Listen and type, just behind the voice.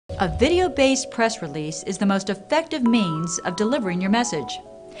A video-based press release is the most effective means of delivering your message.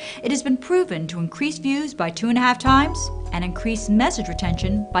 It has been proven to increase views by 2.5 times and increase message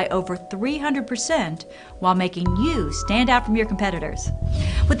retention by over 300% while making you stand out from your competitors.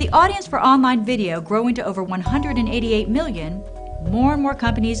 With the audience for online video growing to over 188 million, more and more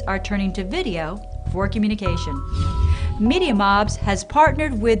companies are turning to video for communication. MEDIAmobz has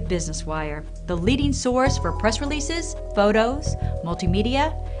partnered with BusinessWire, the leading source for press releases, photos,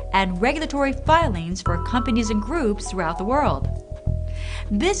 multimedia, and regulatory filings for companies and groups throughout the world.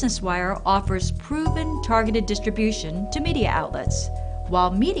 BusinessWire offers proven targeted distribution to media outlets,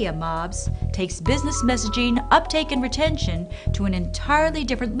 while MEDIAmobz takes business messaging uptake and retention to an entirely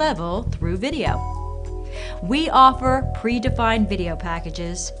different level through video. We offer predefined video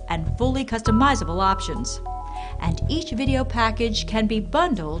packages and fully customizable options, and each video package can be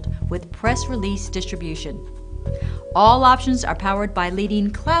bundled with press release distribution. All options are powered by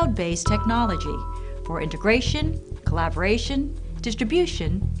leading cloud-based technology for integration, collaboration,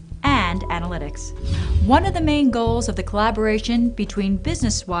 distribution, and analytics. One of the main goals of the collaboration between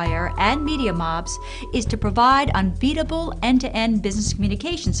BusinessWire and MEDIAmobz is to provide unbeatable end-to-end business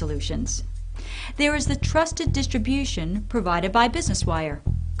communication solutions. There is the trusted distribution provided by BusinessWire,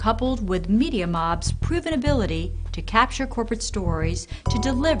 coupled with MEDIAmobz's proven ability to capture corporate stories to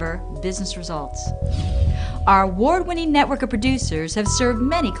deliver business results. Our award-winning network of producers have served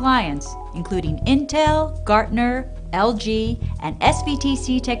many clients, including Intel, Gartner, LG, and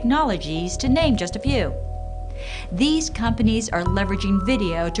SVTC Technologies, to name just a few. These companies are leveraging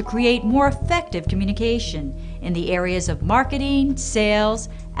video to create more effective communication in the areas of marketing, sales,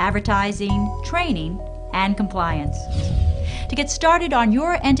 advertising, training, and compliance. To get started on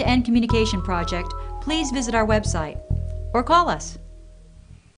your end-to-end communication project, please visit our website or call us.